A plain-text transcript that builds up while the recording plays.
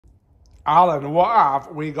Alan, what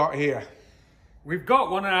have we got here? We've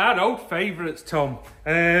got one of our old favourites, Tom.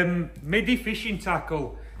 Middy fishing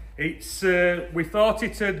tackle. It's we thought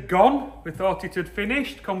it had gone. We thought it had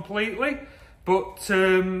finished completely, but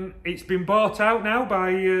it's been bought out now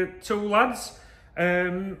by two lads,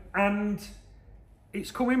 and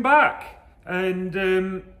it's coming back.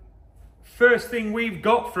 And first thing we've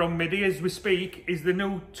got from Middy as we speak is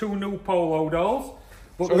the two new polo dolls.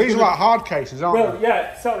 So these are like hard cases, aren't they? Well,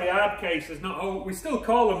 yeah, sorry, hard cases. Not old. We still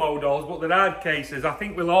call them O-dolls, but they're hard cases. I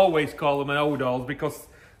think we'll always call them an O-dolls because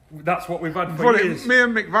that's what we've had for years. Me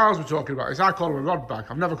and Mick Viles were talking about this. I call them a rod bag.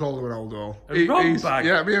 I've never called them an old doll. Rod bag?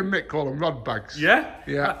 Yeah, me and Mick call them rod bags. Yeah?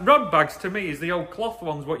 Yeah. Rod bags to me is the old cloth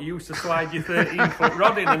ones what you used to slide your 13-foot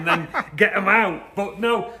rod in and then get them out. But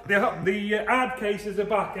no, the hard cases are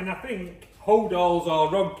back, and I think O-dolls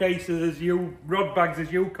or rod cases, rod bags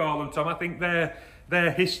as you call them, Tom, I think they're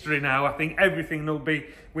history now. I think everything will be,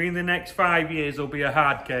 in the next 5 years, will be a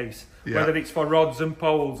hard case, whether it's for rods and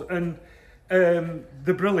poles. And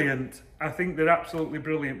they're brilliant. I think they're absolutely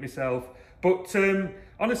brilliant myself. But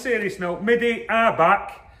on a serious note, Middy are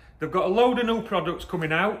back. They've got a load of new products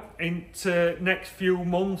coming out into next few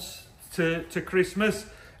months to Christmas,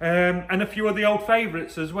 and a few of the old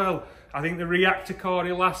favourites as well. I think the reactor core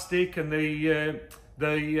elastic and the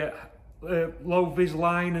low vis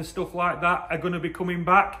line and stuff like that are going to be coming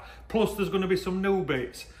back, plus there's going to be some new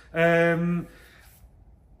bits, and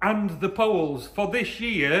the poles for this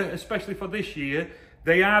year, especially for this year,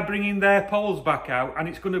 they are bringing their poles back out, and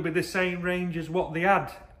it's going to be the same range as what they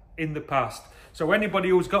had in the past. So anybody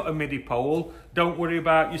who's got a Middy pole, don't worry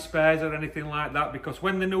about your spares or anything like that, because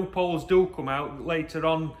when the new poles do come out later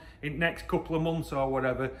on in next couple of months or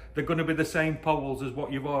whatever, they're going to be the same poles as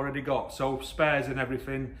what you've already got. So spares and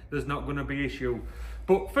everything, there's not going to be issue.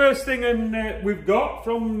 But first thing we've got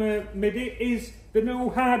from Middy is the new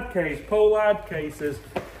hard case, pole hard cases.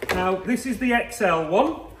 Now this is the XL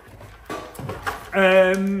one,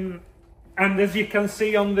 and as you can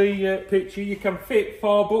see on the picture, you can fit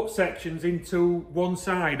 4 butt sections into one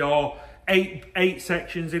side, or eight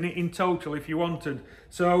sections in it in total if you wanted.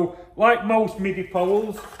 So like most Middy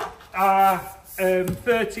poles are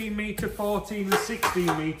 13 metre, 14 and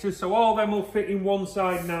 16 metres, so all them will fit in one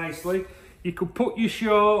side nicely. You could put your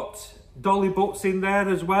short dolly butts in there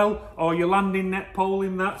as well, or your landing net pole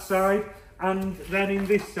in that side, and then in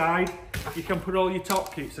this side you can put all your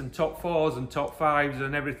top kits and top 4s and top 5s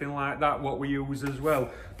and everything like that, what we use as well.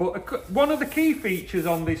 But one of the key features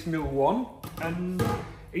on this new one, and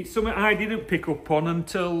it's something I didn't pick up on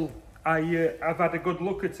until I've had a good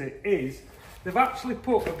look at it, is they've actually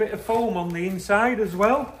put a bit of foam on the inside as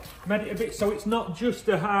well, made it a bit so it's not just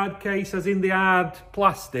a hard case as in the hard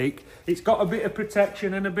plastic. It's got a bit of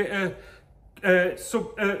protection and a bit of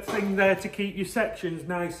thing there to keep your sections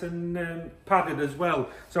nice and padded as well.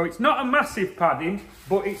 So it's not a massive padding,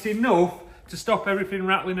 but it's enough to stop everything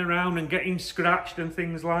rattling around and getting scratched and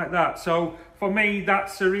things like that. So for me,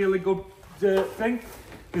 that's a really good thing.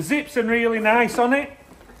 The zips are really nice on it.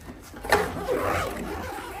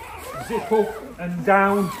 Zip up and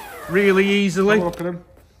down really easily. Have a look at them.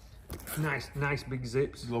 Nice big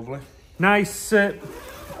zips. Lovely. Nice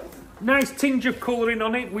tinge of colouring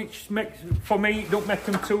on it, which makes, for me, don't make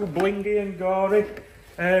them too blingy and gory.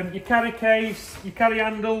 Your carry case, your carry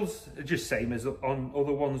handles are just same as on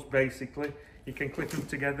other ones basically. You can clip them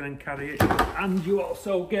together and carry it, and you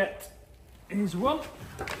also get, here's one,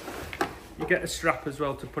 you get a strap as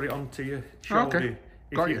well to put it onto your shoulder. Okay.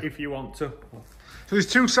 If you want to. So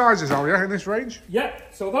there's 2 sizes, are there, in this range? Yeah,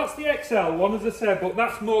 so that's the XL one, as I said, but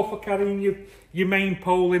that's more for carrying your main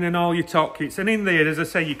pole in and all your top kits. And in there, as I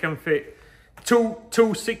say, you can fit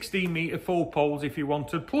two 16 metre full poles if you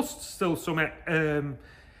wanted, plus still some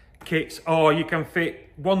kits, or you can fit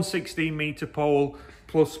one 16 metre pole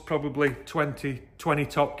plus probably 20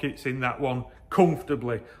 top kits in that one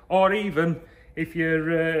comfortably. Or even if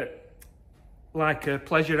you're like a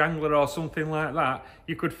pleasure angler or something like that,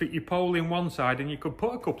 you could fit your pole in one side and you could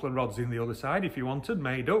put a couple of rods in the other side if you wanted,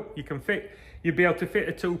 made up. You'd be able to fit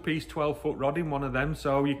a 2-piece 12-foot rod in one of them,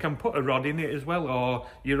 so you can put a rod in it as well, or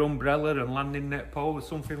your umbrella and landing net pole or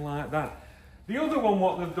something like that. The other one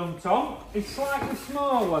what they've done, Tom, is slightly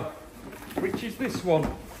smaller, which is this one.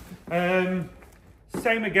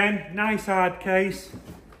 Same again, nice hard case,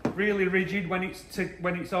 really rigid when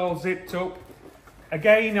it's all zipped up.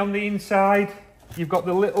 Again, on the inside, you've got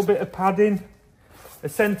the little bit of padding, a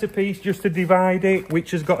centrepiece just to divide it,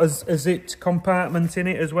 which has got a zipped compartment in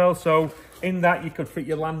it as well, so in that you could fit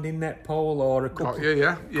your landing net pole or a couple,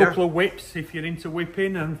 couple of whips if you're into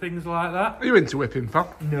whipping and things like that. Are you into whipping,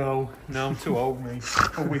 pal? No, I'm too old, mate,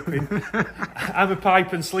 for whipping. I'm a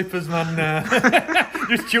pipe and slippers man now.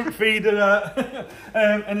 Just chuck feeder.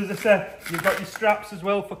 And as I said, you've got your straps as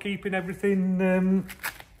well for keeping everything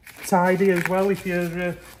tidy as well. If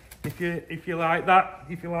you like that,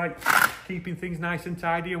 if you like keeping things nice and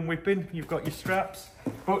tidy and whipping, you've got your straps.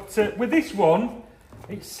 But with this one,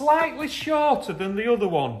 it's slightly shorter than the other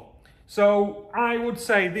one. So I would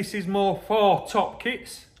say this is more for top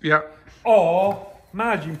kits. Yeah. Or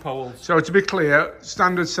margin poles. So to be clear,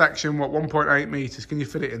 standard section, what, 1.8 metres? Can you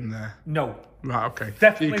fit it in there? No. Right, okay.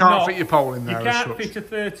 Definitely so you can't not. fit your pole in there. You can't fit a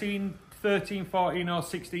 13, 14 or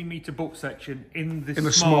 16 metre book section in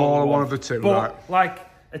the smaller one of the two, but right. Like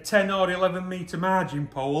a 10 or 11 metre margin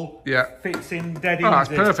pole fits in dead easy. That's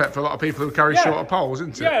perfect for a lot of people who carry shorter poles,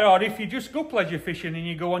 isn't it? Yeah, or if you just go pleasure fishing and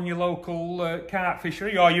you go on your local carp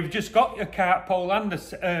fishery, or you've just got a carp pole and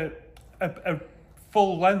a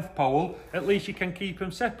full length pole, at least you can keep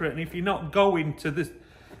them separate. And if you're not going to the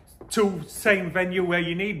same venue where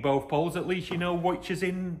you need both poles, at least you know which is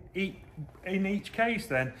in each case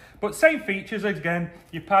then. But same features again,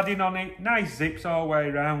 your padding on it, nice zips all the way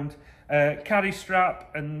around, carry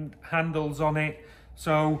strap and handles on it.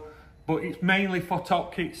 So, but it's mainly for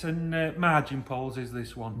top kits and margin poles is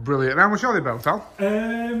this one. Brilliant. How much are they both, Al?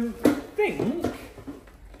 I think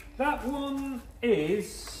that one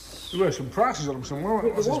is... There were some prices on them somewhere.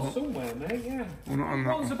 There was somewhere, mate, yeah. Well, not on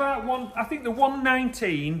that One's one. about one, I think they're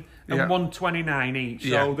 119 and 129 each.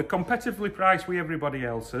 So they're competitively priced with everybody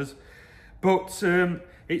else's. But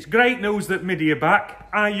it's great news that Middy are back.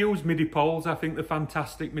 I use Middy poles. I think they're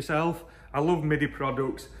fantastic myself. I love Middy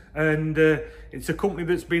products. And it's a company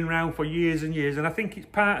that's been around for years and years. And I think it's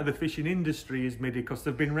part of the fishing industry is Middy, because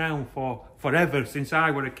they've been around for forever, since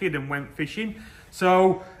I were a kid and went fishing.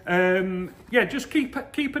 So, yeah, just keep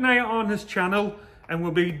an eye on this channel, and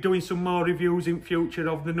we'll be doing some more reviews in future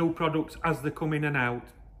of the new products as they come in and out.